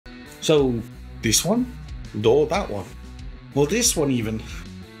So, this one? Or that one? Or this one even?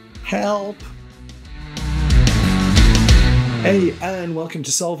 Help! Hey, and welcome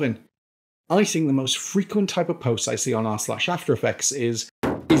to Solving. I think the most frequent type of posts I see on r/After Effects is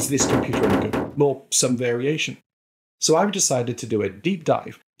this computer any good? Or some variation. So I've decided to do a deep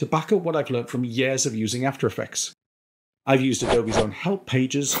dive to back up what I've learned from years of using After Effects. I've used Adobe's own help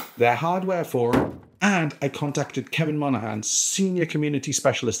pages, their hardware forum, and I contacted Kevin Monahan, Senior Community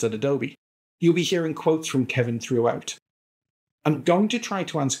Specialist at Adobe. You'll be hearing quotes from Kevin throughout. I'm going to try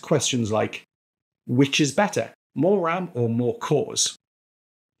to answer questions like, which is better, more RAM or more cores?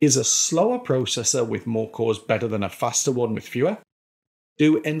 Is a slower processor with more cores better than a faster one with fewer?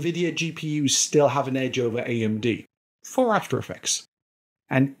 Do Nvidia GPUs still have an edge over AMD for After Effects?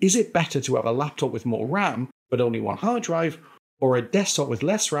 And is it better to have a laptop with more RAM but only one hard drive, or a desktop with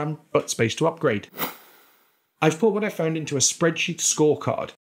less RAM but space to upgrade? I've put what I found into a spreadsheet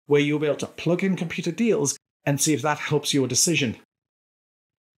scorecard where you'll be able to plug in computer deals and see if that helps your decision.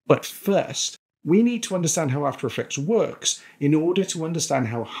 But first, we need to understand how After Effects works in order to understand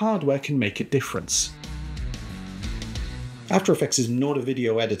how hardware can make a difference. After Effects is not a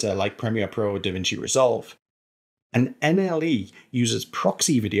video editor like Premiere Pro or DaVinci Resolve. An NLE uses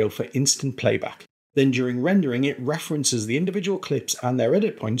proxy video for instant playback. Then during rendering, it references the individual clips and their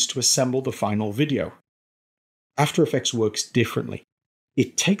edit points to assemble the final video. After Effects works differently.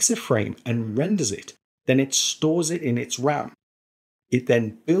 It takes a frame and renders it, then it stores it in its RAM. It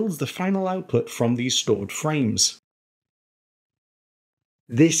then builds the final output from these stored frames.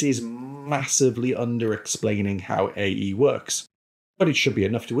 This is massively under-explaining how AE works, but it should be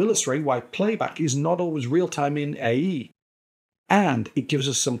enough to illustrate why playback is not always real-time in AE. And it gives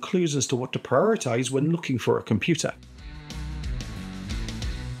us some clues as to what to prioritize when looking for a computer.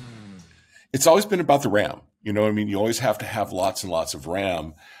 It's always been about the RAM. You know what I mean? You always have to have lots and lots of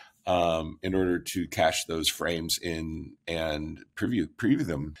RAM in order to cache those frames in and preview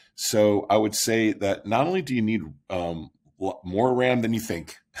them. So I would say that not only do you need more RAM than you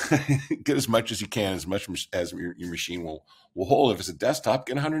think, get as much as you can, as much as your machine will hold. If it's a desktop,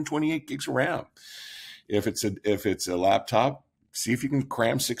 get 128 gigs of RAM. If it's a laptop, see if you can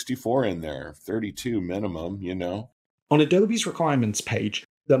cram 64 in there, 32 minimum, you know. On Adobe's requirements page,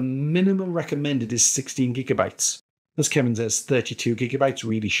 the minimum recommended is 16 gigabytes. As Kevin says, 32 gigabytes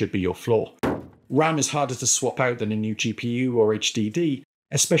really should be your floor. RAM is harder to swap out than a new GPU or HDD,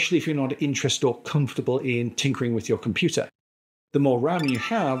 especially if you're not interested or comfortable in tinkering with your computer. The more RAM you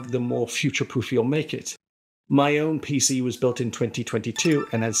have, the more future-proof you'll make it. My own PC was built in 2022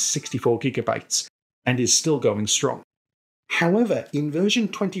 and has 64 gigabytes, and is still going strong. However, in version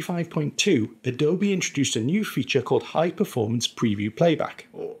 25.2, Adobe introduced a new feature called High Performance Preview Playback,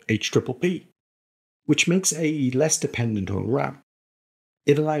 or HPP, which makes AE less dependent on RAM.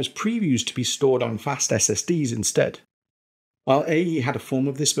 It allows previews to be stored on fast SSDs instead. While AE had a form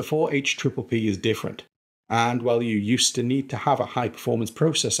of this before, HPP is different. And while you used to need to have a high-performance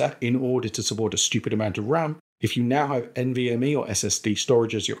processor in order to support a stupid amount of RAM, if you now have NVMe or SSD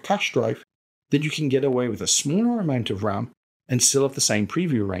storage as your cache drive, then you can get away with a smaller amount of RAM and still have the same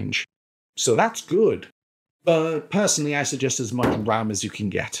preview range. So that's good. But personally, I suggest as much RAM as you can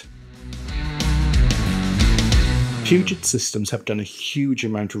get. Puget Systems have done a huge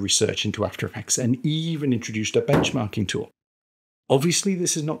amount of research into After Effects and even introduced a benchmarking tool. Obviously,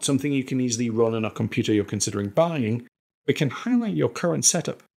 this is not something you can easily run on a computer you're considering buying, but can highlight your current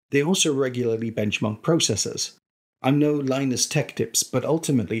setup. They also regularly benchmark processors. I'm no Linus Tech Tips, but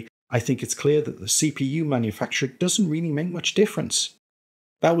ultimately, I think it's clear that the CPU manufacturer doesn't really make much difference.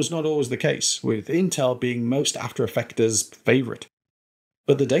 That was not always the case, with Intel being most After Effectors' favourite.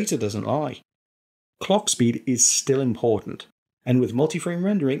 But the data doesn't lie. Clock speed is still important, and with multi-frame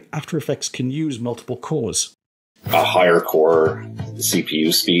rendering, After Effects can use multiple cores. A higher core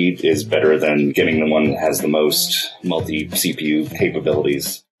CPU speed is better than getting the one that has the most multi-CPU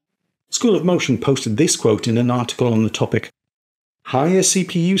capabilities. School of Motion posted this quote in an article on the topic. Higher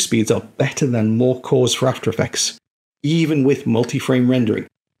CPU speeds are better than more cores for After Effects. Even with multi-frame rendering,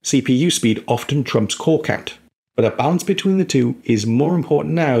 CPU speed often trumps core count, but a balance between the two is more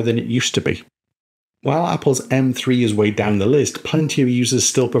important now than it used to be. While Apple's M3 is way down the list, plenty of users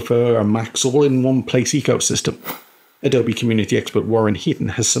still prefer a Mac's all-in-one-place ecosystem. Adobe community expert Warren Heaton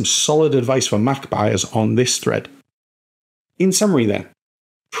has some solid advice for Mac buyers on this thread. In summary then,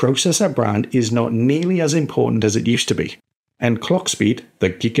 processor brand is not nearly as important as it used to be, and clock speed, the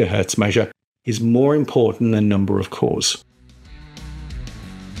gigahertz measure, is more important than number of cores.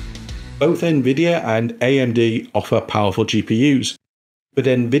 Both Nvidia and AMD offer powerful GPUs, but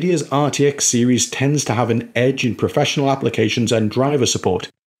Nvidia's RTX series tends to have an edge in professional applications and driver support,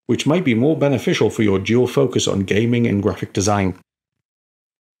 which might be more beneficial for your dual focus on gaming and graphic design.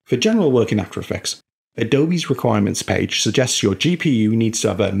 For general work in After Effects, Adobe's requirements page suggests your GPU needs to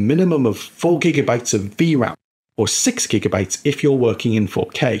have a minimum of 4GB of VRAM, or 6GB if you're working in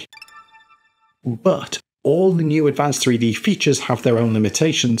 4K. But all the new advanced 3D features have their own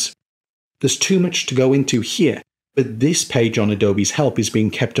limitations. There's too much to go into here, but this page on Adobe's help is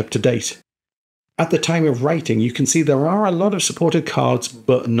being kept up to date. At the time of writing, you can see there are a lot of supported cards,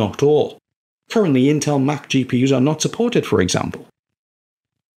 but not all. Currently, Intel Mac GPUs are not supported, for example.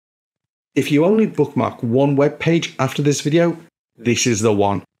 If you only bookmark one web page after this video, this is the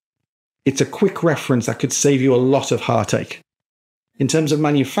one. It's a quick reference that could save you a lot of heartache. In terms of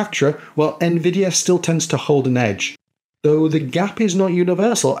manufacturer, well, Nvidia still tends to hold an edge, though the gap is not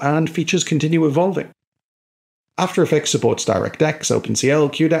universal and features continue evolving. After Effects supports DirectX,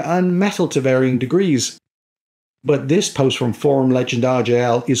 OpenCL, CUDA, and Metal to varying degrees. But this post from forum legend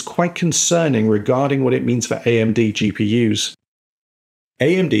RJL is quite concerning regarding what it means for AMD GPUs.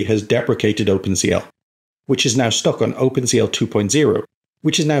 AMD has deprecated OpenCL, which is now stuck on OpenCL 2.0,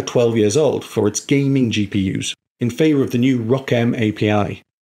 which is now 12 years old for its gaming GPUs, in favour of the new ROCm API.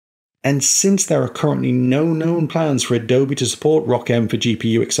 And since there are currently no known plans for Adobe to support ROCm for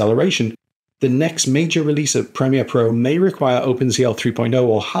GPU acceleration, the next major release of Premiere Pro may require OpenCL 3.0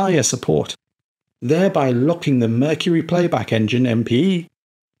 or higher support, thereby locking the Mercury Playback Engine MPE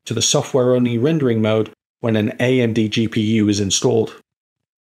to the software-only rendering mode when an AMD GPU is installed.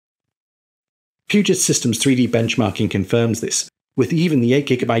 Puget Systems 3D benchmarking confirms this, with even the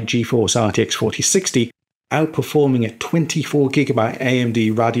 8GB GeForce RTX 4060 outperforming a 24GB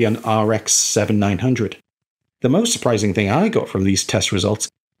AMD Radeon RX 7900. The most surprising thing I got from these test results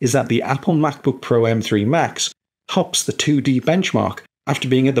is that the Apple MacBook Pro M3 Max tops the 2D benchmark after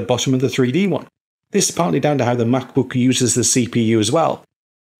being at the bottom of the 3D one. This is partly down to how the MacBook uses the CPU as well.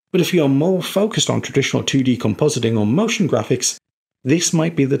 But if you're more focused on traditional 2D compositing or motion graphics, this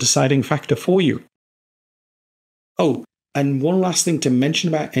might be the deciding factor for you. Oh, and one last thing to mention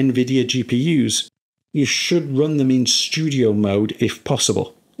about Nvidia GPUs. You should run them in studio mode if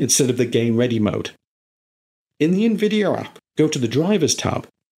possible, instead of the game ready mode. In the Nvidia app, go to the Drivers tab,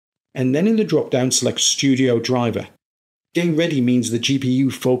 and then in the drop-down select Studio Driver. Game ready means the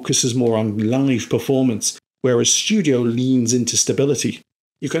GPU focuses more on live performance, whereas Studio leans into stability.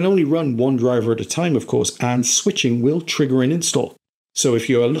 You can only run one driver at a time, of course, and switching will trigger an install. So if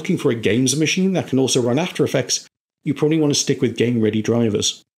you are looking for a games machine that can also run After Effects, you probably want to stick with game-ready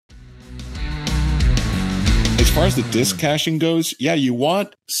drivers. As far as the disk caching goes, yeah, you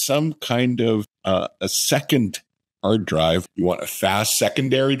want some kind of a second hard drive. You want a fast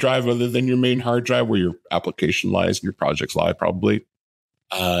secondary drive other than your main hard drive where your application lies and your projects lie, probably.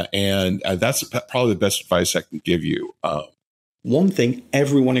 And that's probably the best advice I can give you. One thing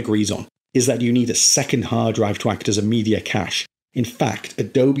everyone agrees on is that you need a second hard drive to act as a media cache. In fact,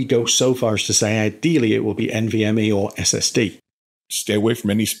 Adobe goes so far as to say ideally it will be NVMe or SSD. Stay away from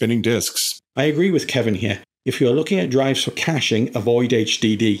any spinning disks. I agree with Kevin here. If you're looking at drives for caching, avoid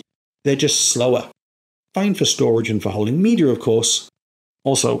HDD. They're just slower. Fine for storage and for holding media, of course.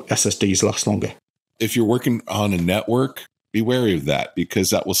 Also, SSDs last longer. If you're working on a network, be wary of that because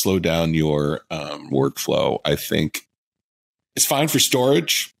that will slow down your workflow, I think. It's fine for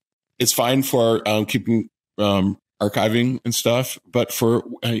storage. It's fine for keeping archiving and stuff. But for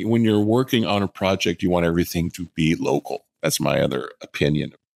when you're working on a project, you want everything to be local. That's my other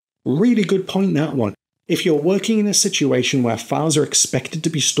opinion. Really good point, that one. If you're working in a situation where files are expected to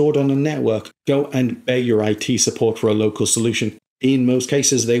be stored on a network, go and beg your IT support for a local solution. In most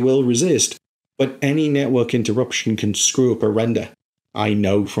cases, they will resist, but any network interruption can screw up a render. I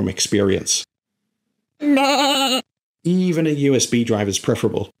know from experience. Even a USB drive is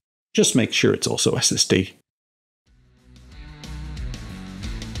preferable. Just make sure it's also SSD.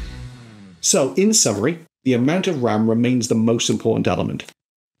 So, in summary, the amount of RAM remains the most important element.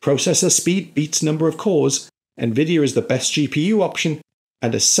 Processor speed beats number of cores, Nvidia is the best GPU option,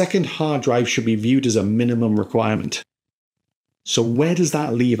 and a second hard drive should be viewed as a minimum requirement. So where does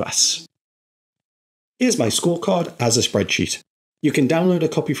that leave us? Here's my scorecard as a spreadsheet. You can download a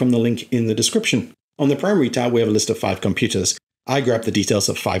copy from the link in the description. On the primary tab, we have a list of 5 computers. I grabbed the details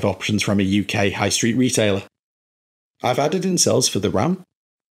of 5 options from a UK high street retailer. I've added in cells for the RAM,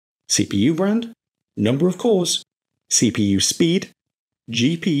 CPU brand, number of cores, CPU speed,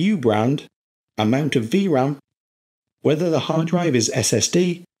 GPU brand, amount of VRAM, whether the hard drive is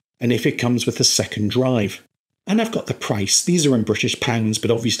SSD, and if it comes with a second drive. And I've got the price. These are in British pounds,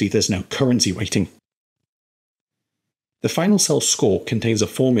 but obviously there's no currency weighting. The final cell score contains a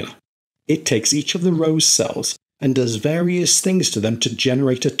formula. It takes each of the row's cells and does various things to them to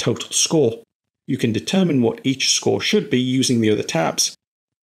generate a total score. You can determine what each score should be using the other tabs.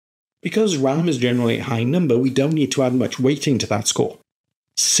 Because RAM is generally a high number, we don't need to add much weighting to that score.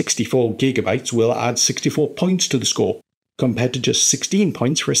 64 GB will add 64 points to the score, compared to just 16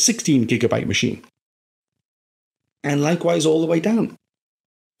 points for a 16 GB machine. And likewise all the way down.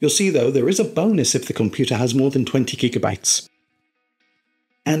 You'll see though, there is a bonus if the computer has more than 20 GB.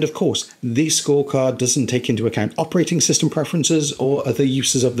 And of course, this scorecard doesn't take into account operating system preferences or other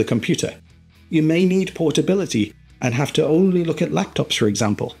uses of the computer. You may need portability and have to only look at laptops, for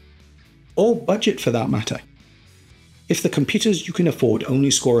example. Or budget for that matter. If the computers you can afford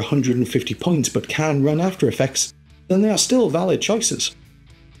only score 150 points but can run After Effects, then they are still valid choices.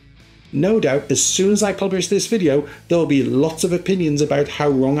 No doubt, as soon as I publish this video, there will be lots of opinions about how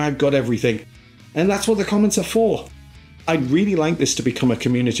wrong I've got everything. And that's what the comments are for. I'd really like this to become a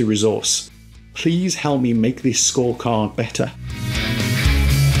community resource. Please help me make this scorecard better.